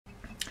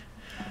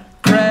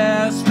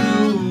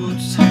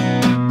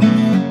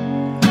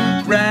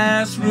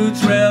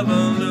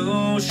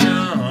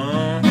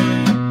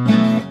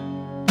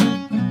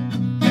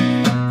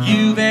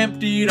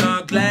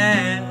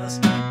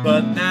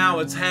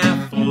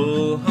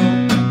people,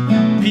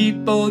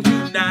 people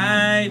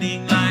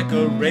uniting like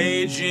a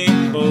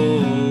raging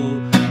bull.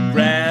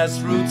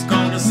 Grassroots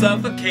gonna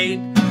suffocate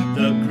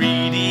the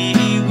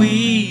greedy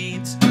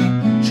weeds,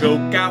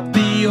 choke out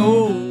the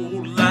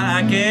old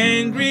like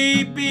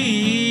angry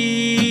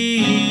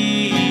bees.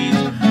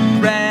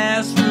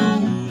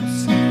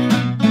 Grassroots,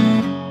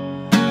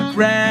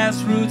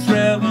 grassroots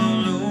revolution.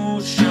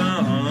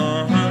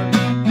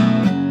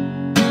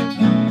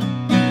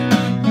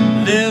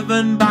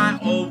 Livin by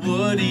old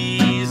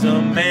Woody's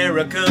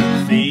American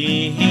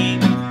theme.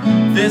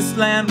 This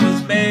land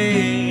was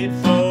made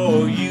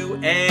for you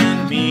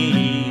and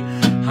me.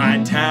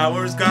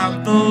 Hightower's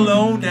got the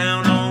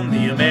lowdown on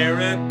the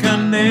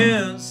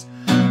Americanness.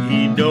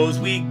 He knows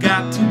we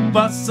got to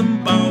bust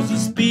some balls to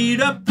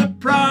speed up the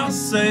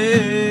process.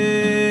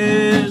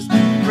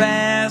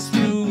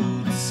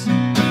 Grassroots,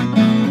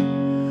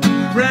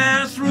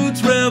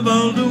 grassroots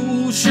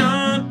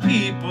revolution,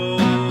 people.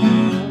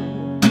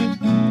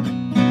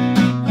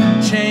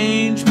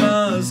 Change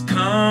must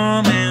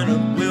come and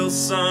it will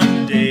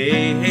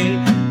someday.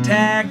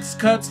 Tax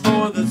cuts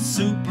for the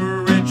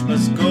super rich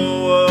must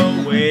go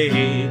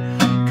away,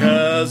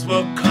 'cause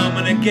we're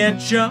coming to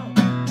get you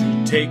to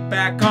take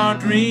back our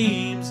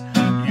dreams.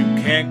 You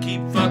can't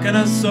keep fucking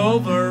us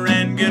over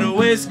and get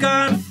away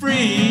scot-free.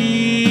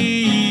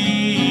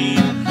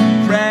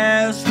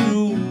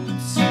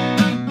 Grassroots,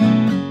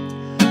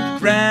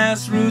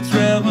 grassroots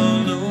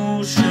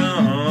revolution.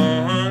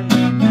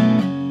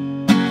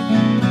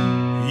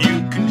 You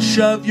can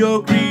shove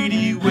your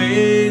greedy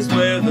ways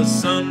where the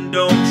sun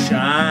don't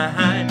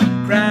shine.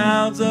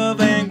 Crowds of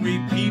angry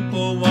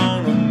people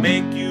wanna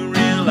make you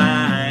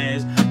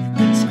realize you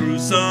can screw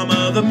some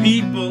other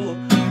people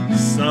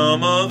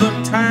some other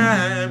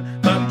time,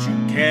 but you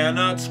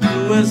cannot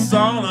screw us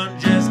all and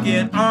just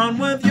get on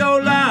with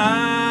your lives.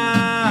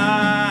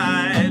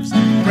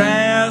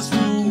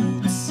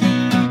 Grassroots,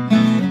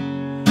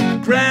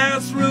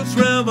 grassroots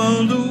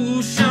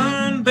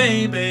revolution,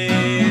 baby.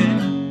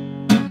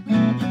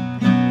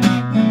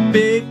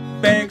 Big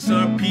banks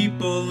are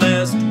people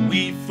lest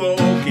we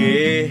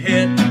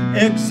forget,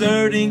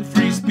 exerting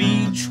free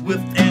speech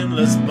with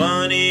endless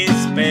money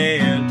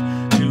spent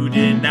to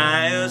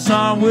deny us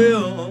our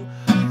will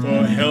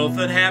for health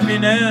and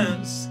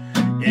happiness.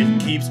 It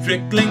keeps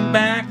trickling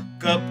back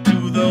up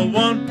to the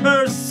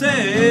 1%.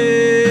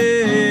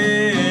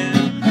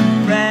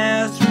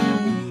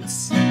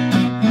 Grassroots,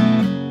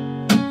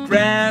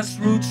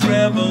 grassroots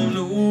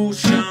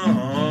revolution.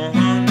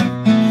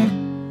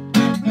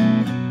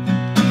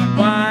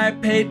 Why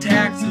pay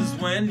taxes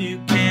when you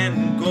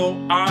can go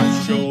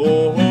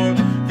offshore?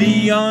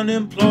 The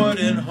unemployed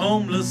and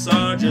homeless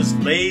are just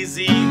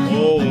lazy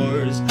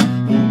whores.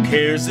 Who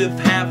cares if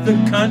half the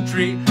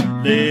country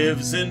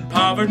lives in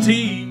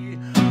poverty?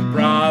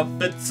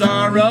 Profits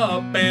are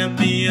up and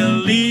the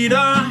elite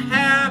are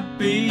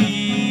happy.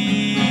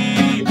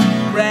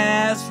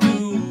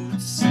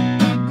 Grassroots,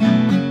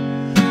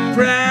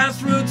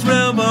 grassroots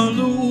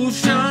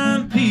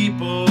revolution,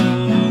 people.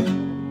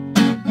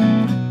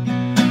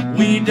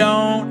 We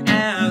don't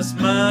ask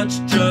much,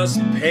 just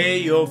pay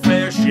your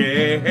fair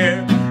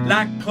share.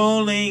 Like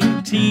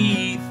pulling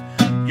teeth,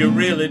 you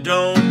really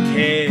don't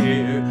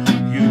care.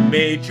 You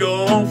made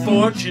your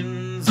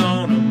fortunes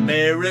on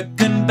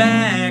American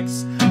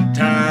backs.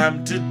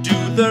 Time to do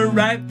the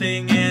right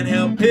thing and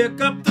help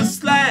pick up the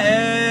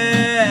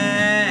slack.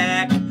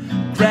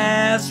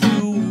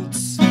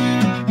 Grassroots,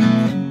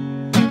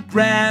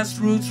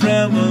 grassroots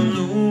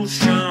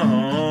revolution.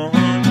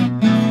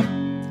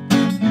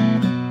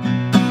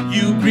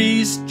 You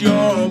greased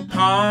your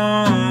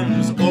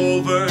palms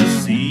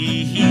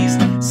overseas,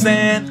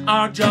 sent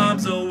our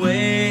jobs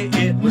away,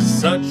 it was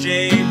such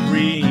a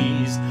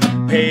breeze.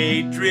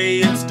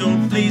 Patriots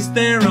don't fleece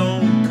their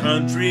own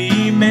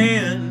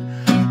countrymen,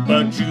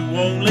 but you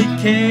only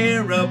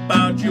care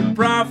about your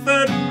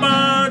profit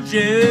margin.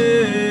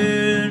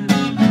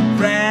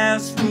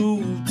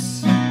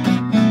 Grassroots,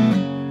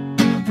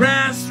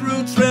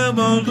 grassroots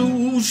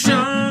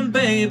revolution,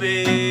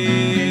 baby.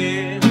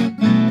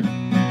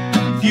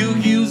 You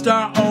used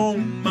our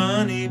own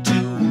money to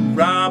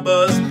rob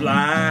us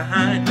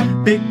blind.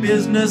 Big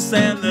business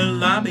and the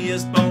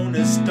lobbyists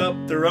bonused up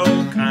their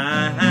own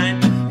kind.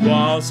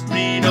 Wall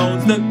Street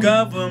owns the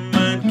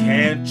government,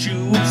 can't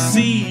you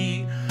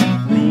see?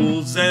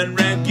 Rules and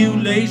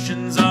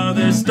regulations are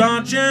their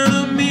staunch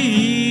enemies.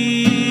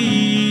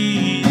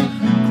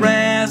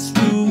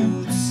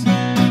 Grassroots,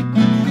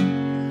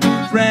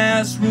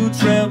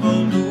 grassroots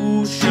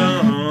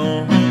revolution.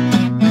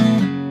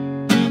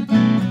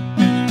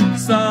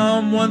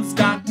 Someone's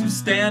got to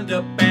stand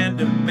up and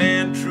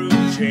demand true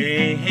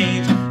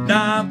change,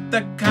 not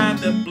the kind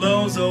that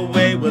blows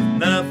away with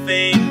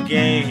nothing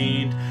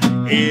gained.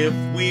 If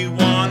we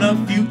want a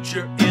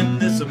future in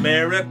this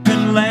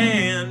American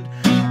land,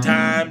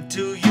 time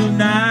to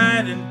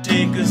unite and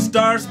take a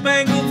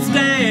star-spangled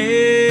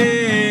stand.